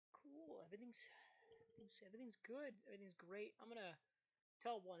everything's good. Everything's great. I'm gonna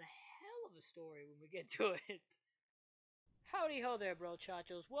tell one hell of a story when we get to it. Howdy ho there, bro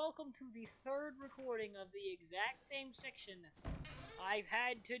chachos. Welcome to the third recording of the exact same section I've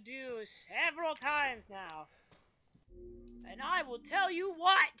had to do several times now. And I will tell you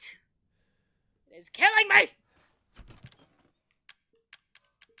what! It is killing me!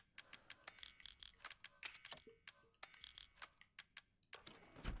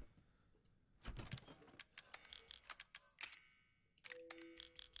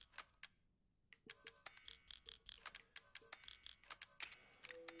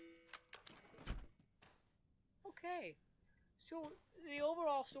 Okay, so the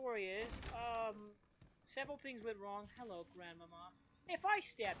overall story is, several things went wrong. Hello, Grandmama. If I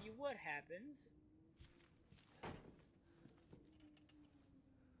stab you, what happens?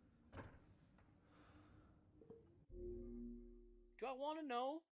 Do I want to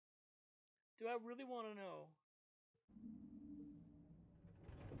know? Do I really want to know?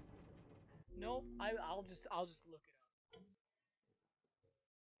 Nope. I'll just look it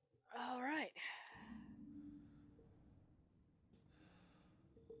up. All right.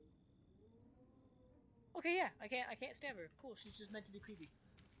 Okay, yeah. I can't stab her. Cool. She's just meant to be creepy.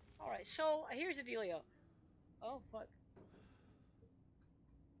 All right. So here's the dealio. Oh fuck.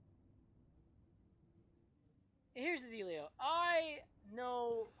 Here's the dealio. I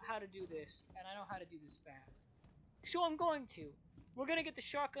know how to do this, and I know how to do this fast. So I'm going to. We're gonna get the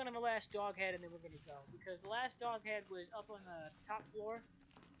shotgun on the last dog head, and then we're gonna go because the last dog head was up on the top floor.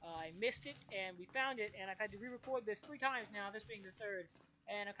 I missed it, and we found it, and I've had to re-record this 3 times now, this being the third,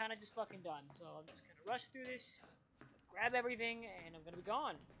 and I'm kind of just fucking done. So I'm just gonna rush through this, grab everything, and I'm gonna be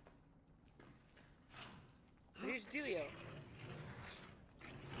gone. Here's the dealio.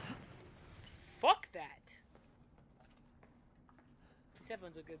 Fuck that. These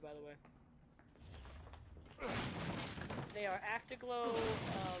headphones are good, by the way. They are Afterglow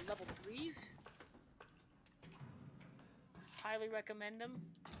level 3s. Highly recommend them,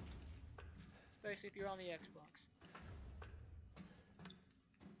 especially if you're on the Xbox.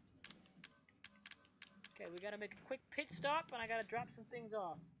 Okay, we gotta make a quick pit stop, and I gotta drop some things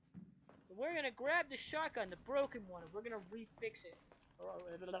off. But we're gonna grab the shotgun, the broken one, and we're gonna refix it.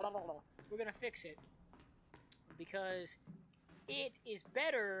 We're gonna fix it because it is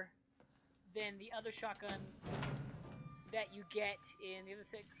better than the other shotgun that you get in the other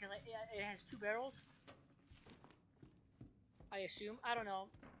thing. It has 2 barrels, I assume. I don't know.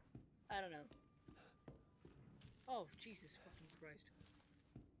 Oh, Jesus fucking Christ.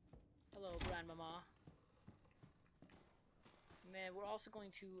 Hello, Grandmama. Man, we're also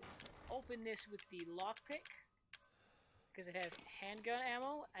going to open this with the lockpick because it has handgun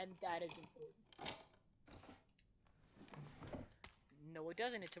ammo, and that is important. No, it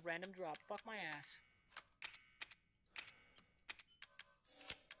doesn't. It's a random drop. Fuck my ass.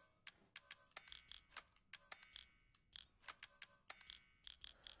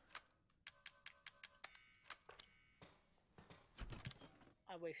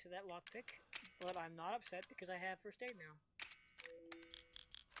 I wasted that lockpick, but I'm not upset because I have first aid now.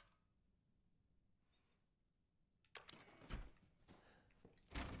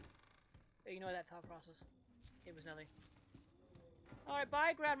 Ignore that thought process. It was nothing. Alright,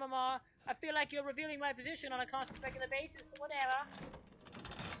 bye, Grandmama. I feel like you're revealing my position on a constant regular basis, but whatever.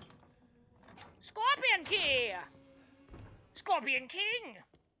 Scorpion Key! Scorpion King!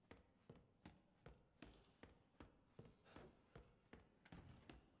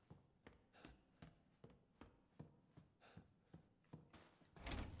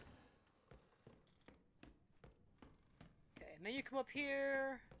 Okay, and then you come up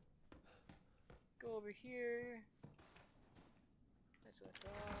here. Go over here. That's what I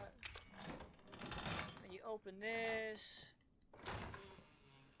thought. Then you open this.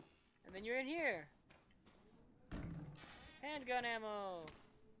 And then you're in here. Handgun ammo.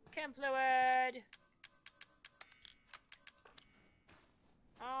 Chem fluid.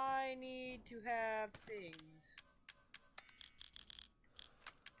 I need to have things.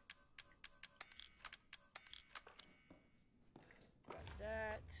 Got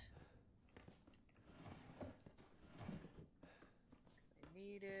that. I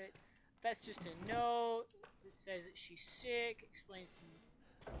need it. That's just a note. It says that she's sick. Explains some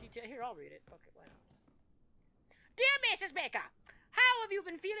detail. Here, I'll read it. Okay, why not? Dear Mrs. Baker, how have you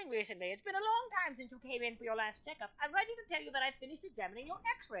been feeling recently? It's been a long time since you came in for your last checkup. I'm ready to tell you that I've finished examining your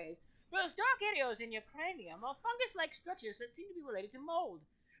x-rays. Those dark areas in your cranium are fungus-like structures that seem to be related to mold.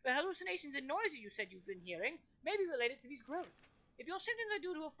 The hallucinations and noises you said you've been hearing may be related to these growths. If your symptoms are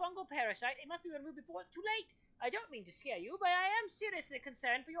due to a fungal parasite, it must be removed before it's too late. I don't mean to scare you, but I am seriously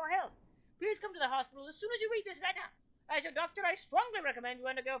concerned for your health. Please come to the hospital as soon as you read this letter. As your doctor, I strongly recommend you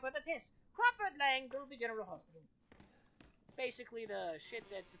undergo further tests. Crawford Lang, Gilby General Hospital. Basically, the shit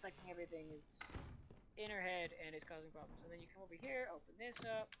that's affecting everything is in her head and is causing problems. And then you come over here, open this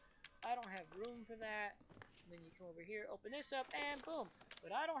up. I don't have room for that. And then you come over here, open this up, and boom.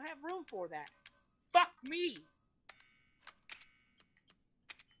 But I don't have room for that. Fuck me!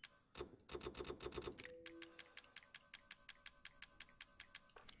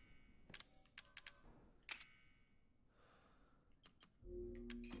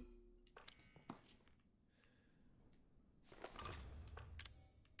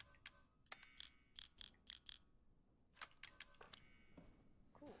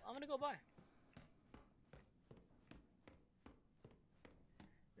 Cool, I'm gonna go by.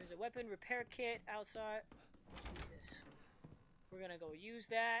 There's a weapon repair kit outside. Jesus. We're gonna go use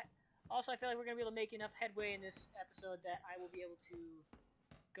that. Also, I feel like we're gonna be able to make enough headway in this episode that I will be able to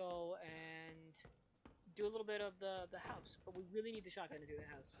go and do a little bit of the house. But we really need the shotgun to do the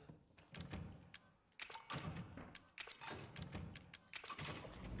house. So.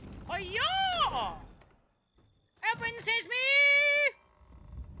 Hi-ya! Open sesame!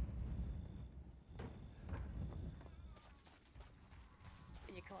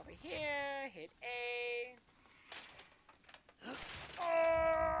 And you come over here, hit A.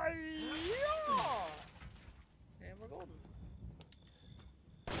 Yeah! And we're golden.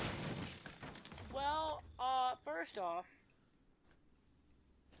 Well, first off,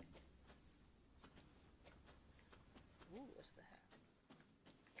 ooh, what's that?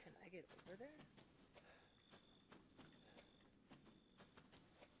 Can I get over there?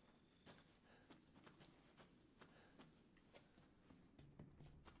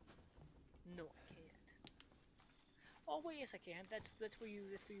 No, I can't. Oh wait, yes I can. That's where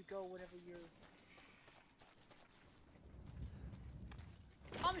you go whenever you're.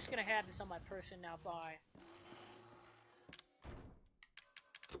 I'm just gonna have this on my person now. Bye.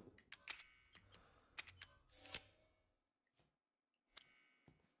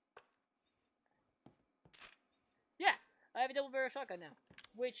 Yeah, I have a double barrel shotgun now,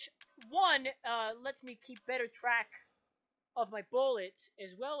 which one lets me keep better track of my bullets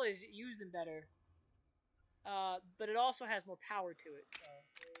as well as use them better. But it also has more power to it. So.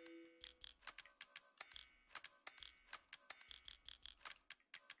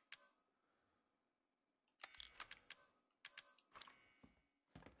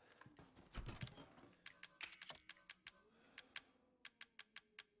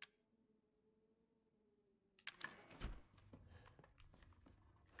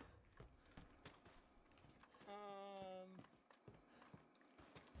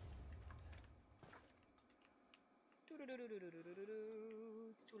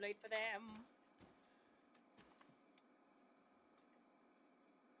 It's too late for them.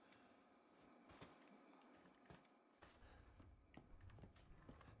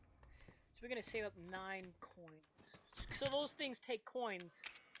 So we're gonna save up 9 coins. So those things take coins.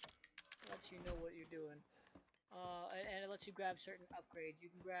 It lets you know what you're doing. And it lets you grab certain upgrades. You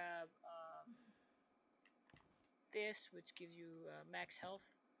can grab this, which gives you max health,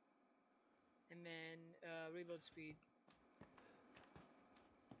 and then reload speed.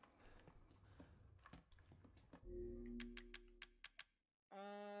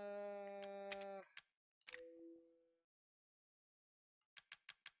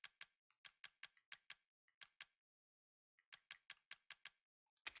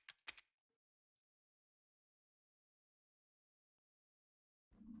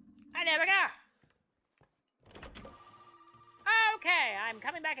 And there we go! Okay, I'm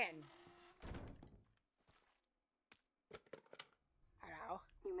coming back in. Hello?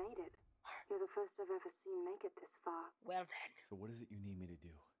 You made it. You're the first I've ever seen make it this far. Well then. So what is it you need me to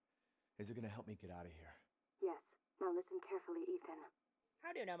do? Is it gonna help me get out of here? Yes. Now listen carefully, Ethan.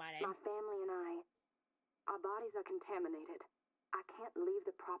 How do you know my name? My family and our bodies are contaminated. I can't leave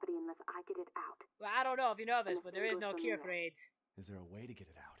the property unless I get it out. Well, I don't know if you know this, And the but there is same no goes for cure Mia. for AIDS. Is there a way to get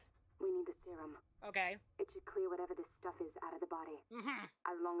it out? We need the serum. Okay. It should clear whatever this stuff is out of the body. Mm-hmm.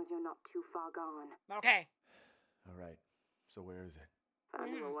 As long as you're not too far gone. Okay. Alright, so where is it? If I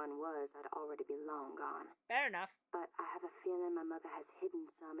knew where one was, I'd already be long gone. Fair enough. But I have a feeling my mother has hidden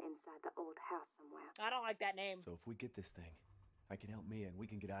some inside the old house somewhere. I don't like that name. So if we get this thing, I can help Mia and we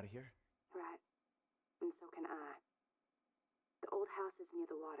can get out of here? Right. And so can I. The old house is near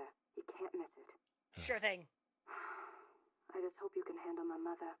the water. You can't miss it. Sure thing. I just hope you can handle my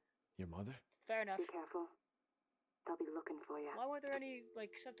mother. Your mother? Fair enough. Be careful. They'll be looking for you. Why weren't there any,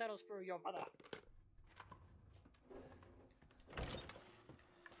 like, subtitles for your mother?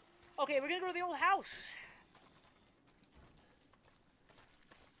 Okay, we're gonna go to the old house.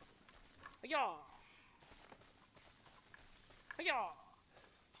 Hiya! Hiya!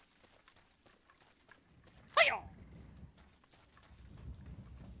 Hiya!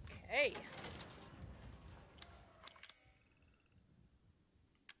 Okay.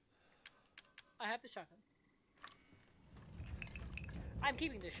 I have the shotgun. I'm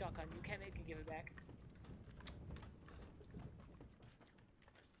keeping this shotgun. You can't make me give it back.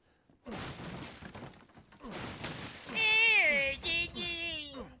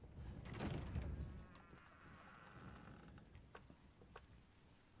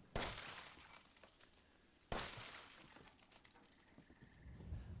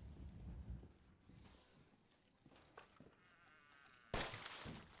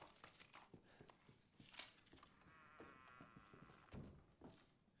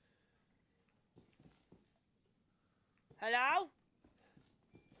 Hello?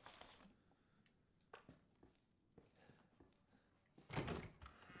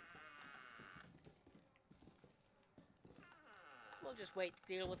 We'll just wait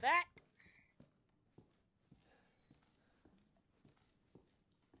to deal with that.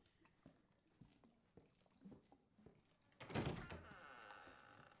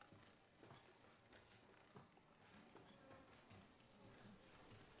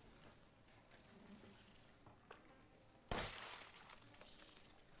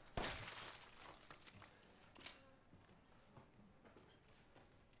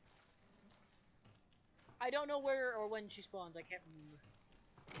 I don't know where or when she spawns. I can't remember.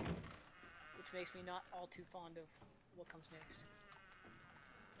 Which makes me not all too fond of what comes next.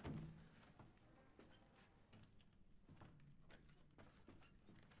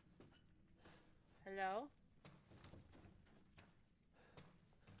 Hello?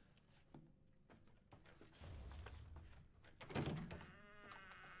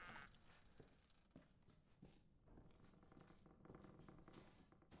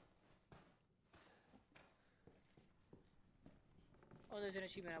 Oh, there's an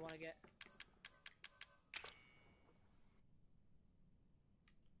achievement I want to get.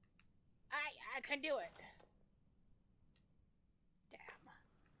 I can do it.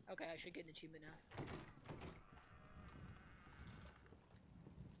 Damn. Okay, I should get an achievement now.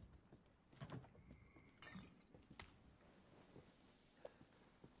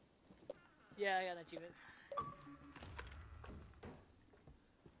 Yeah, I got an achievement.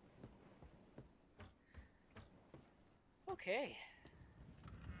 Okay.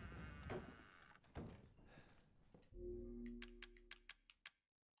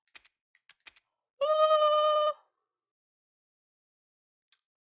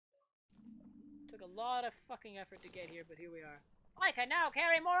 Took a lot of fucking effort to get here, but here we are. I can now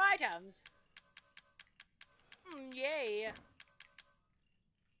carry more items! Yay!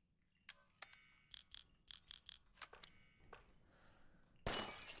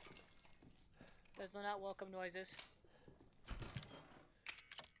 Those are not welcome noises.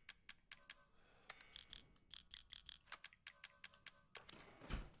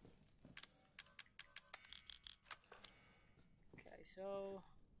 Okay, so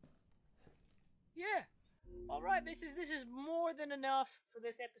yeah. All right, this is more than enough for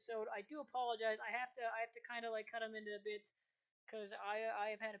this episode. I do apologize. I have to kind of like cut them into bits because I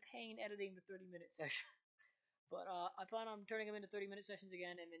have had a pain editing the 30-minute session. But I plan on turning them into 30-minute sessions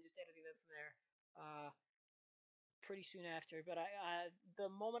again and then just editing them from there. Pretty soon after. But the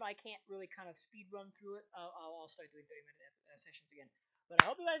moment I can't really kind of speed run through it, I'll start doing 30-minute sessions again. But I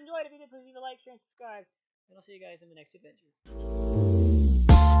hope you guys enjoyed. If you did, please leave a like, share, and subscribe. And I'll see you guys in the next adventure.